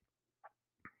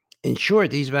 In short,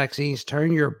 these vaccines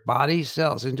turn your body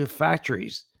cells into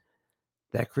factories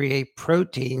that create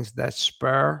proteins that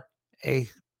spur a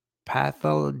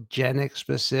pathogenic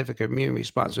specific immune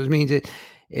response. Which means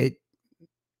it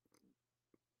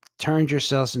turns your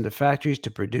cells into factories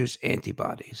to produce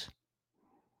antibodies.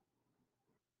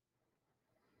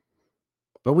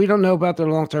 But we don't know about their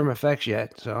long-term effects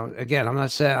yet. So again, I'm not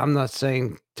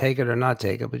saying take it or not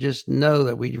take it, but just know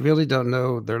that we really don't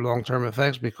know their long-term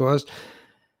effects because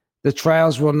the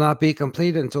trials will not be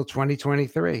completed until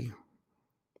 2023.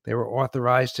 They were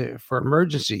authorized for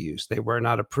emergency use. They were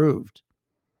not approved.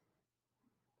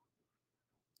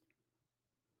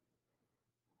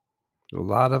 A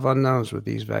lot of unknowns with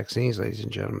these vaccines, ladies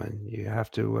and gentlemen. You have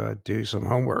to do some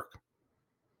homework.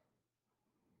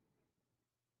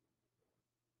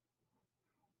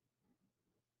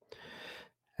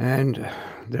 And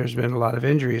there's been a lot of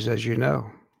injuries, as you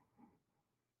know.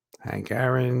 Hank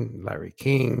Aaron, Larry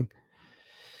King.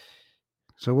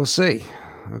 So we'll see.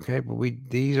 Okay, but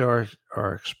these are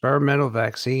experimental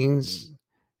vaccines,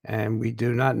 and we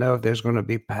do not know if there's going to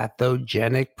be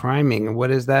pathogenic priming. And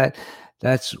what is that?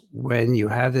 That's when you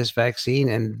have this vaccine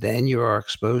and then you are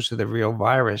exposed to the real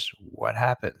virus. What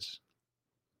happens?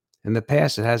 In the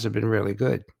past, it hasn't been really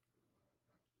good.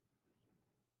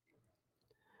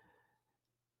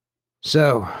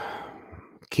 So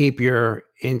keep your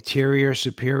interior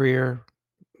superior,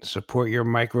 support your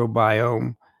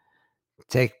microbiome,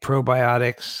 take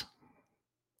probiotics,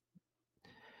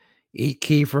 eat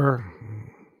kefir,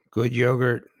 good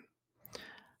yogurt.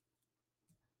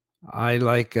 I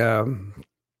like a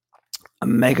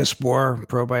Megaspore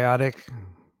probiotic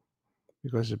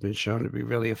because it's been shown to be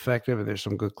really effective, and there's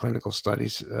some good clinical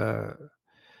studies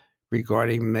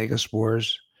regarding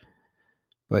megaspores.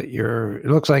 But it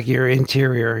looks like your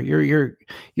interior,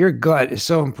 your gut is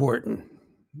so important,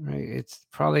 right? It's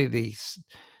probably the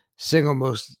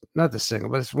not the single,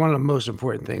 but it's one of the most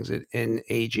important things in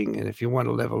aging. And if you want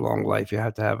to live a long life, you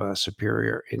have to have a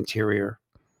superior interior.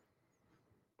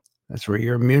 That's where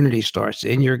your immunity starts,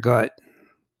 in your gut.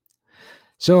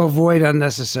 So avoid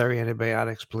unnecessary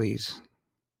antibiotics, please.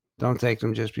 Don't take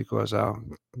them just because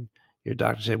your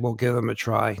doctor said, well, give them a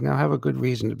try. Now have a good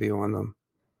reason to be on them,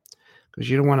 because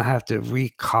you don't want to have to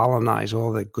recolonize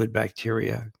all the good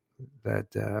bacteria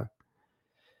that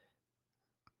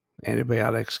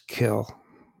antibiotics kill.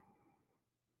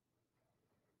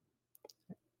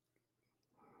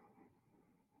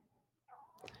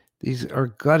 These are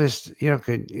gut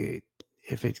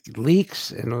if it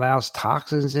leaks and allows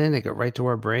toxins in, it go right to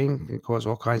our brain and cause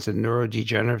all kinds of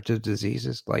neurodegenerative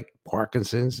diseases like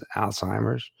Parkinson's,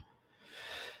 Alzheimer's.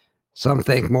 Some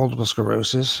think multiple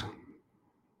sclerosis.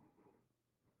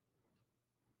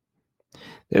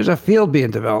 There's a field being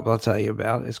developed I'll tell you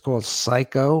about. It's called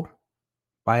psychobiotics.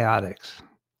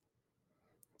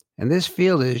 And this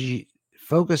field is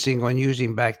focusing on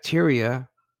using bacteria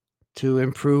to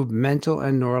improve mental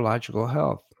and neurological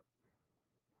health.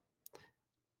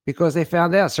 Because they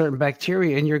found out certain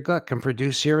bacteria in your gut can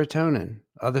produce serotonin.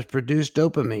 Others produce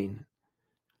dopamine.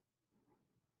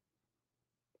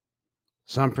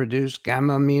 Some produce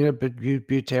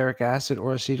gamma-aminobutyric acid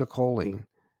or acetylcholine.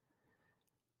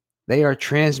 They are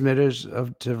transmitters they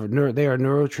are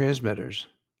neurotransmitters.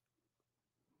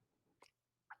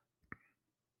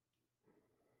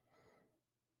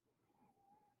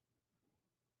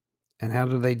 And how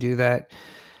do they do that?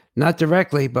 Not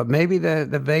directly, but maybe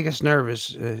the vagus nerve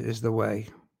is the way.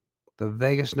 The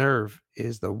vagus nerve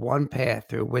is the one path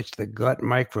through which the gut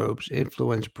microbes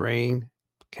influence brain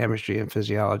chemistry and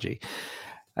physiology.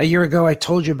 A year ago, I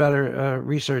told you about a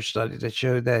research study that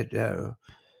showed that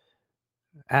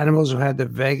animals who had the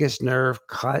vagus nerve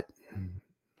cut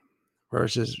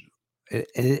versus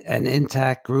an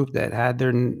intact group that had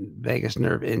their vagus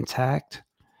nerve intact,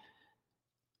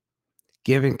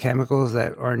 given chemicals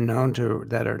that are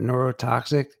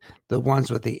neurotoxic, the ones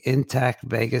with the intact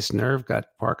vagus nerve got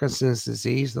Parkinson's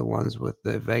disease. The ones with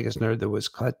the vagus nerve that was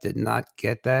cut did not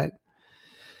get that.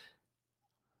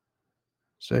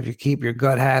 So if you keep your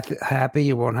gut happy,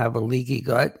 you won't have a leaky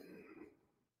gut.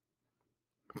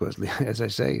 Because, as I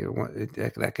say,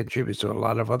 that contributes to a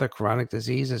lot of other chronic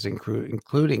diseases,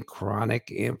 including chronic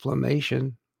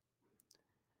inflammation.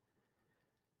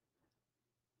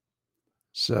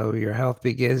 So your health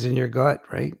begins in your gut,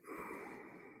 right?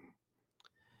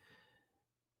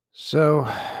 So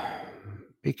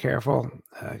be careful.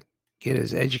 Get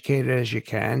as educated as you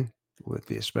can,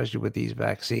 especially with these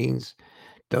vaccines.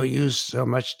 Don't use so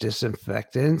much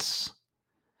disinfectants.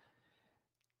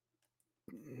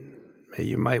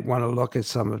 You might want to look at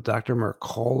some of Dr.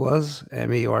 Mercola's,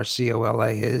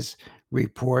 Mercola, his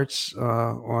reports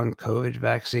on COVID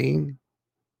vaccine.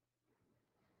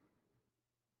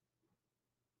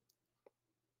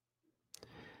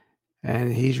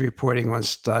 And he's reporting on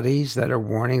studies that are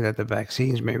warning that the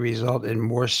vaccines may result in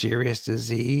more serious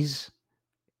disease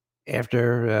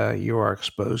after you are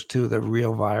exposed to the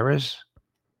real virus.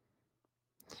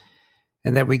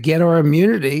 And that we get our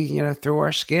immunity, through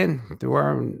our skin, through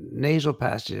our nasal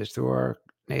passages, through our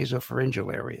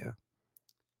nasopharyngeal area.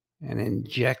 And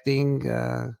injecting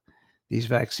these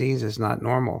vaccines is not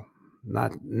normal,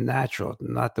 not natural,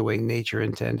 not the way nature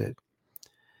intended.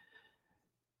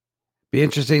 Be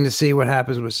interesting to see what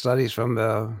happens with studies from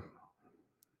a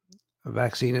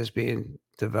vaccine is being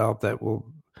developed that will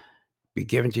be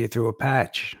given to you through a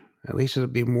patch. At least it'll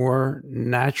be more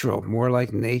natural, more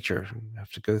like nature. You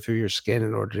have to go through your skin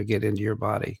in order to get into your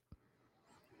body.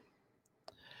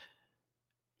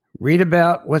 Read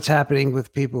about what's happening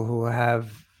with people who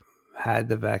have had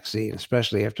the vaccine,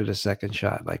 especially after the second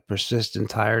shot, like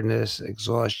persistent tiredness,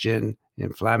 exhaustion,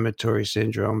 inflammatory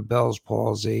syndrome, Bell's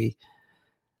palsy,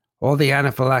 all the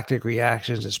anaphylactic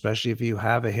reactions, especially if you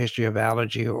have a history of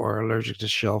allergy or allergic to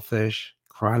shellfish,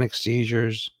 chronic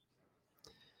seizures,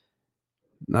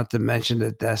 not to mention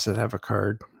the deaths that have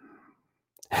occurred.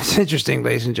 It's interesting,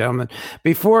 ladies and gentlemen.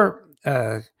 Before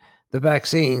the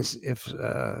vaccines, if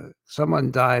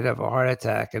someone died of a heart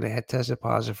attack and they had tested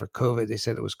positive for COVID, they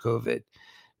said it was COVID.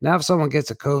 Now, if someone gets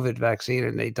a COVID vaccine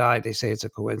and they died, they say it's a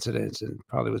coincidence and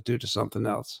probably was due to something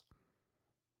else.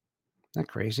 Isn't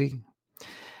that crazy?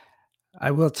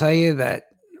 I will tell you that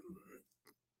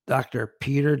Dr.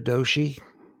 Peter Doshi,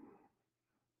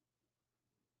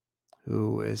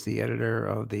 who is the editor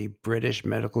of the British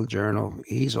Medical Journal,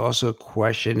 he's also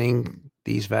questioning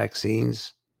these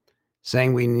vaccines,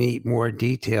 saying we need more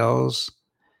details,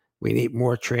 we need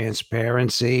more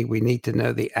transparency, we need to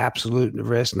know the absolute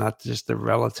risk, not just the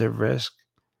relative risk.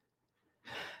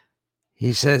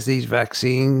 He says these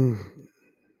vaccine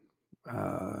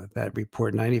that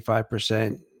report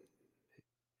 95%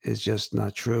 is just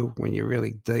not true when you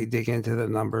really dig into the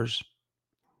numbers.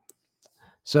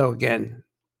 So again,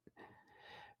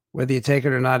 whether you take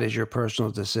it or not is your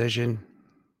personal decision,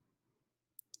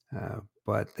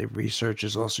 but the research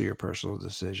is also your personal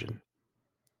decision.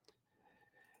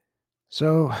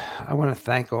 So I want to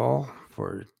thank all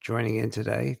for joining in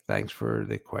today. Thanks for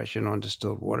the question on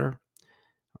distilled water.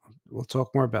 We'll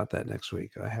talk more about that next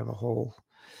week. I have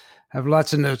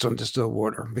lots of notes on distilled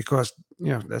water because,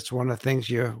 that's one of the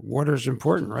things water is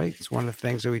important, right? It's one of the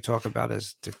things that we talk about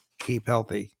is to keep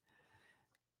healthy.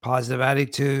 Positive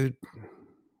attitude,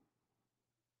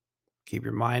 keep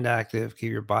your mind active,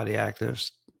 keep your body active.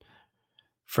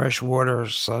 Fresh water,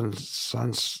 sunshine.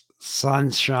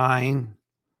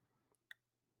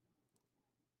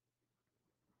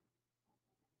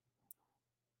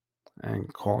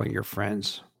 And calling your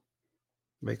friends.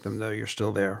 Make them know you're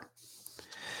still there.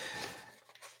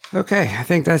 Okay, I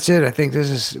think that's it. I think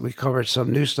we covered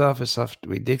some new stuff and stuff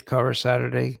we did cover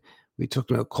Saturday. We took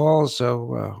no calls,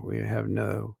 so we have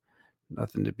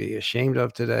nothing to be ashamed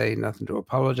of today, nothing to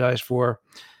apologize for.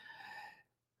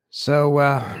 So,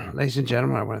 ladies and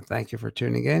gentlemen, I want to thank you for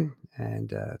tuning in.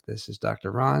 And this is Dr.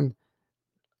 Ron,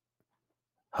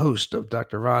 host of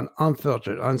Dr. Ron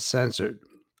Unfiltered, Uncensored.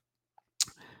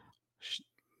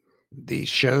 These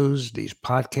shows, these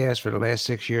podcasts for the last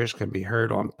 6 years can be heard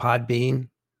on Podbean,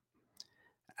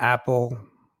 Apple,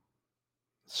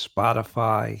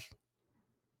 Spotify,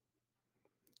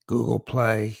 Google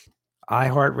Play,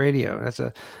 iHeartRadio. That's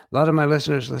a lot of my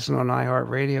listeners listen on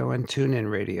iHeartRadio and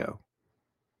TuneIn Radio.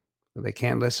 They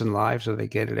can't listen live, so they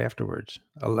get it afterwards.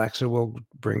 Alexa will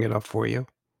bring it up for you.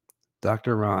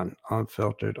 Dr. Ron,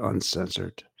 Unfiltered,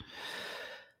 Uncensored.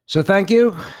 So thank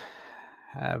you.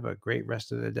 Have a great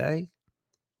rest of the day.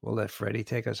 We'll let Freddie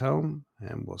take us home,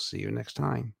 and we'll see you next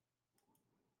time.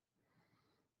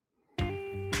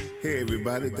 Hey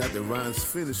everybody, Dr. Ron's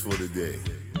finished for today.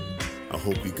 I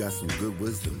hope you got some good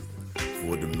wisdom for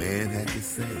what the man had to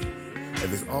say.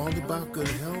 If it's all about good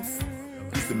health,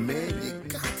 he's the man you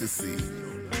got to see.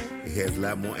 He has a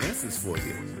lot more answers for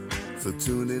you. So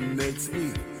tune in next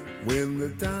week when the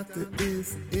doctor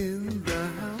is in the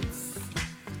house.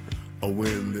 Or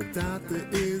when the doctor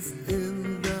is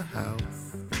in the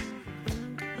house.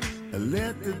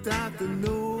 Let the doctor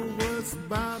know what's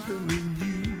bothering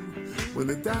you. When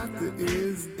the doctor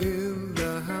is in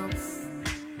the house.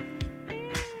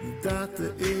 The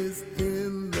doctor is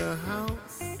in the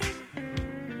house.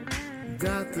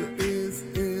 Doctor is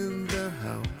in the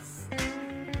house.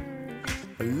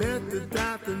 Let the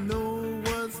doctor know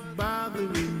what's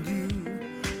bothering you.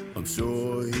 I'm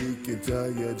sure he can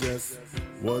tell you just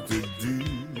what to do.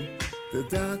 The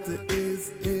doctor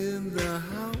is in the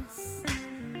house.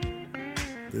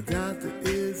 The doctor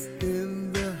is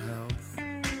in the house.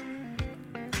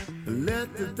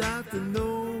 Let the doctor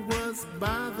know what's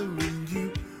bothering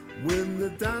you. When the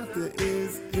doctor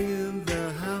is in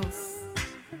the house.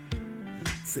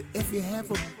 So if you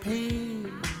have a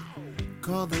pain,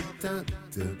 call the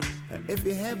doctor. If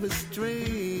you have a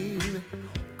strain,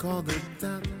 call the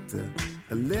doctor.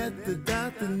 Let the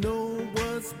doctor know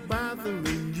what's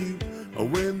bothering you.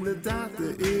 When the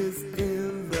doctor is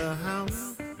in the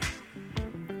house.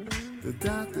 The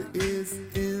doctor is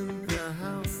in the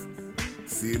house.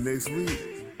 See you next week.